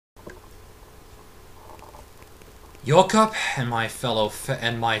Jakob and my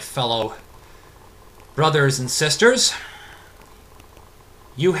fellow brothers and sisters,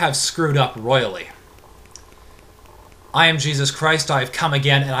 you have screwed up royally. I am Jesus Christ. I have come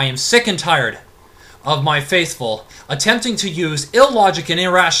again, and I am sick and tired of my faithful attempting to use illogic and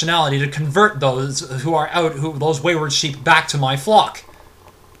irrationality to convert those those wayward sheep back to my flock.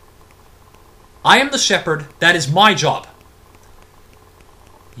 I am the shepherd. That is my job.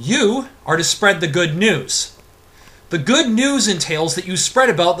 You are to spread the good news. The good news entails that you spread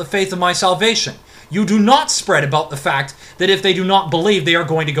about the faith of my salvation. You do not spread about the fact that if they do not believe, they are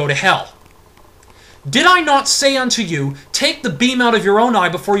going to go to hell. Did I not say unto you, take the beam out of your own eye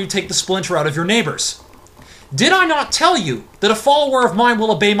before you take the splinter out of your neighbor's? Did I not tell you that a follower of mine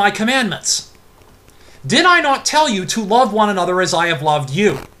will obey my commandments? Did I not tell you to love one another as I have loved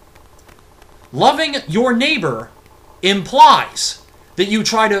you? Loving your neighbor implies that you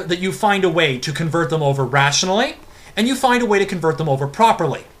find a way to convert them over rationally, and you find a way to convert them over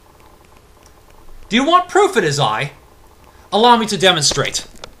properly. Do you want proof it is I? Allow me to demonstrate.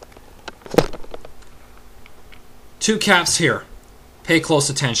 2 caps here. Pay close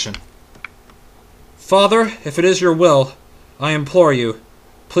attention. Father, if it is your will, I implore you,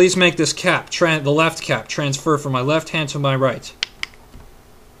 please make this cap, the left cap, transfer from my left hand to my right.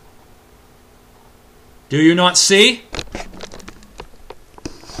 Do you not see?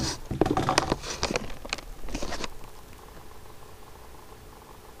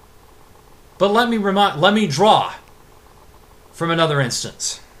 But let me draw from another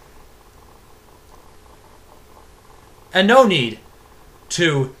instance. And no need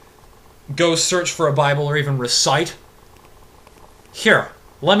to go search for a Bible or even recite. Here,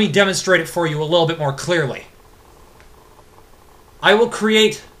 let me demonstrate it for you a little bit more clearly. I will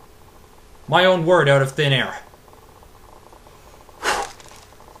create my own word out of thin air.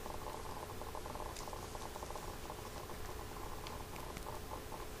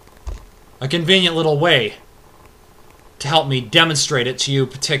 A convenient little way to help me demonstrate it to you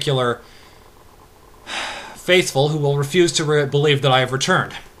particular faithful who will refuse to believe that I have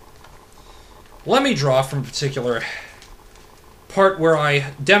returned. Let me draw from a particular part where I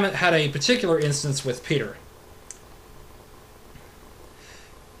had a particular instance with Peter.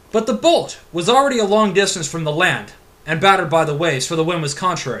 But the boat was already a long distance from the land, and battered by the waves, for the wind was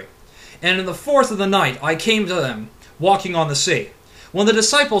contrary. And in the 4th of the night I came to them, walking on the sea. When the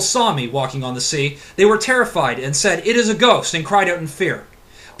disciples saw me walking on the sea, they were terrified, and said, "It is a ghost," and cried out in fear.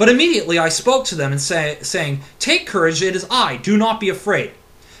 But immediately I spoke to them, and saying, "Take courage, it is I, do not be afraid."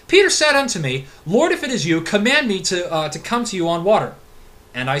 Peter said unto me, "Lord, if it is you, command me to come to you on water."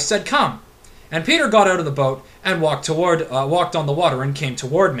 And I said, "Come." And Peter got out of the boat, and walked on the water, and came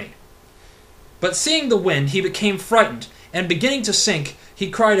toward me. But seeing the wind, he became frightened, and beginning to sink, he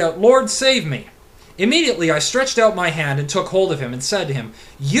cried out, "Lord, save me." Immediately I stretched out my hand, and took hold of him, and said to him,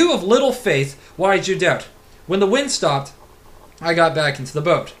 "You of little faith, why did you doubt?" When the wind stopped, I got back into the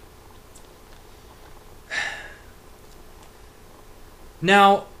boat.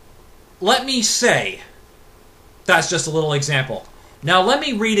 Now, let me say, that's just a little example. Now let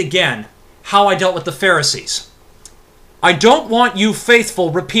me read again how I dealt with the Pharisees. I don't want you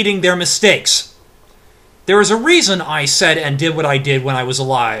faithful repeating their mistakes. There is a reason I said and did what I did when I was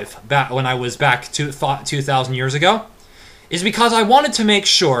alive, when I was back 2,000 years ago, is because I wanted to make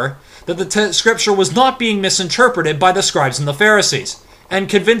sure that the scripture was not being misinterpreted by the scribes and the Pharisees, and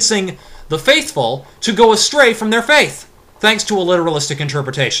convincing the faithful to go astray from their faith, thanks to a literalistic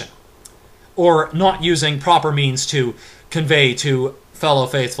interpretation, or not using proper means to convey to fellow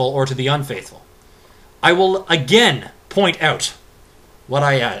faithful or to the unfaithful. I will again point out what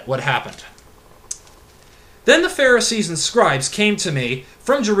happened. Then the Pharisees and scribes came to me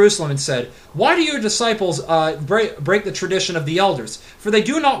from Jerusalem and said, "Why do your disciples break the tradition of the elders? For they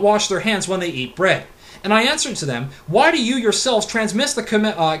do not wash their hands when they eat bread." And I answered to them, "Why do you yourselves transmiss the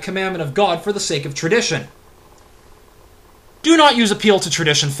commandment of God for the sake of tradition?" Do not use appeal to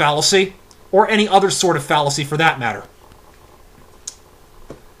tradition fallacy, or any other sort of fallacy for that matter.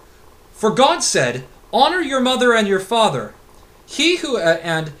 For God said, "Honor your mother and your father. He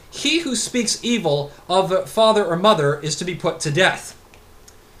who speaks evil of father or mother is to be put to death."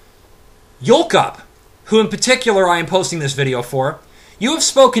 Jakob, who in particular I am posting this video for, you have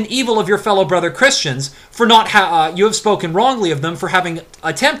spoken evil of your fellow brother Christians for you have spoken wrongly of them for having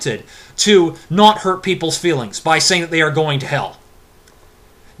attempted to not hurt people's feelings by saying that they are going to hell.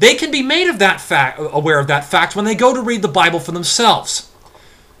 They can be made aware of that fact when they go to read the Bible for themselves.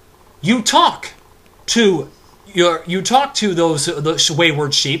 You talk to those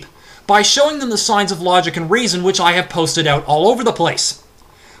wayward sheep by showing them the signs of logic and reason which I have posted out all over the place.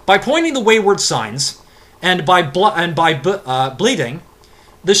 By pointing the wayward signs and by bleating,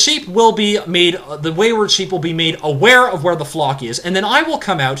 the sheep will be made, the wayward sheep will be made aware of where the flock is, and then I will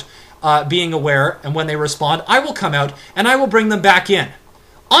come out being aware, and when they respond, I will come out and I will bring them back in.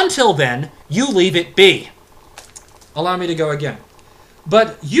 Until then, you leave it be. Allow me to go again.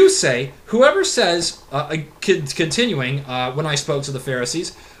 But you say, whoever says, continuing when I spoke to the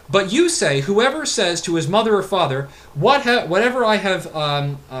Pharisees, but you say, whoever says to his mother or father, whatever I have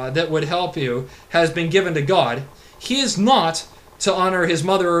that would help you has been given to God, he is not to honor his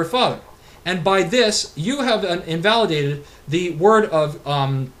mother or father. And by this you have invalidated the word of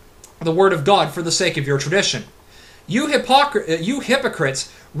God for the sake of your tradition. You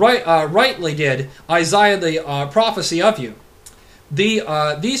hypocrites rightly did Isaiah the prophecy of you.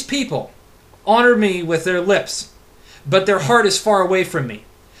 These people honor me with their lips, but their heart is far away from me.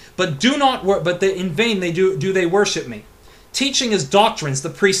 But in vain do they worship me, teaching as doctrines the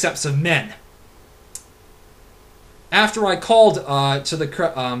precepts of men. After I called to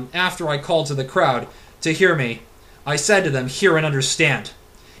the crowd to hear me, I said to them, hear and understand.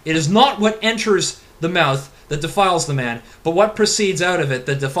 It is not what enters the mouth that defiles the man, but what proceeds out of it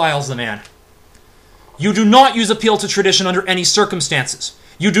that defiles the man. You do not use appeal to tradition under any circumstances.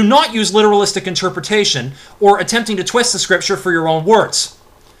 You do not use literalistic interpretation or attempting to twist the scripture for your own words.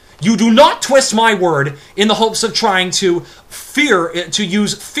 You do not twist my word in the hopes of trying to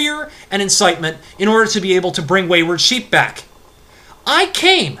use fear and incitement in order to be able to bring wayward sheep back. I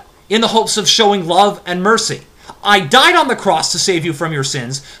came in the hopes of showing love and mercy. I died on the cross to save you from your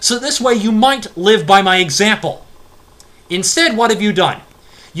sins, so this way you might live by my example. Instead, what have you done?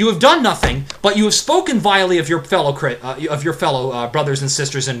 You have done nothing, but you have spoken vilely of your fellow brothers and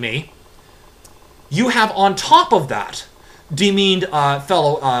sisters and me. You have on top of that demeaned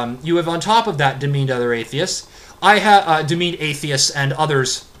demeaned other atheists. I have demeaned atheists and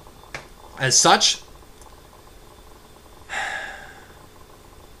others as such.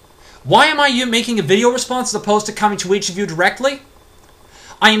 Why am I making a video response as opposed to coming to each of you directly?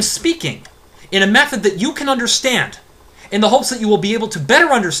 I am speaking in a method that you can understand, in the hopes that you will be able to better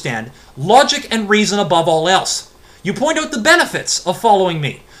understand logic and reason above all else. You point out the benefits of following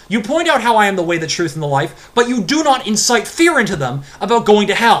me. You point out how I am the way, the truth, and the life, but you do not incite fear into them about going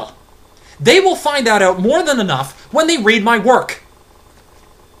to hell. They will find that out more than enough when they read my work.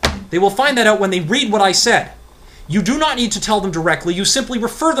 They will find that out when they read what I said. You do not need to tell them directly, you simply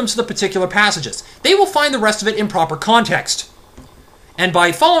refer them to the particular passages. They will find the rest of it in proper context. And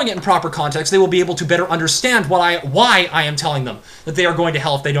by following it in proper context, they will be able to better understand why I am telling them that they are going to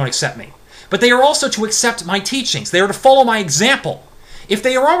hell if they don't accept me. But they are also to accept my teachings. They are to follow my example. If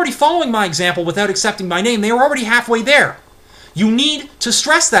they are already following my example without accepting my name, they are already halfway there. You need to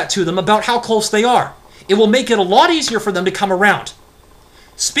stress that to them about how close they are. It will make it a lot easier for them to come around.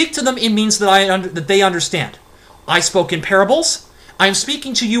 Speak to them in means that they understand. I spoke in parables. I am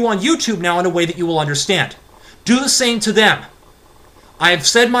speaking to you on YouTube now in a way that you will understand. Do the same to them. I have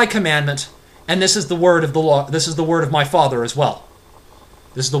said my commandment, and this is the word of the law. This is the word of my Father as well.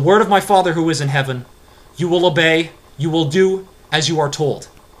 This is the word of my Father who is in heaven. You will obey. You will do as you are told.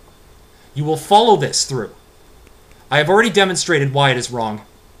 You will follow this through. I have already demonstrated why it is wrong.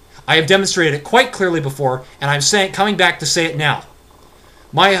 I have demonstrated it quite clearly before, and I'm coming back to say it now.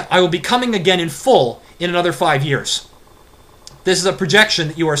 I will be coming again in full in another 5 years. This is a projection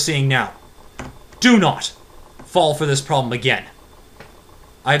that you are seeing now. Do not fall for this problem again.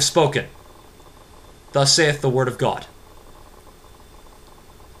 I have spoken. Thus saith the word of God.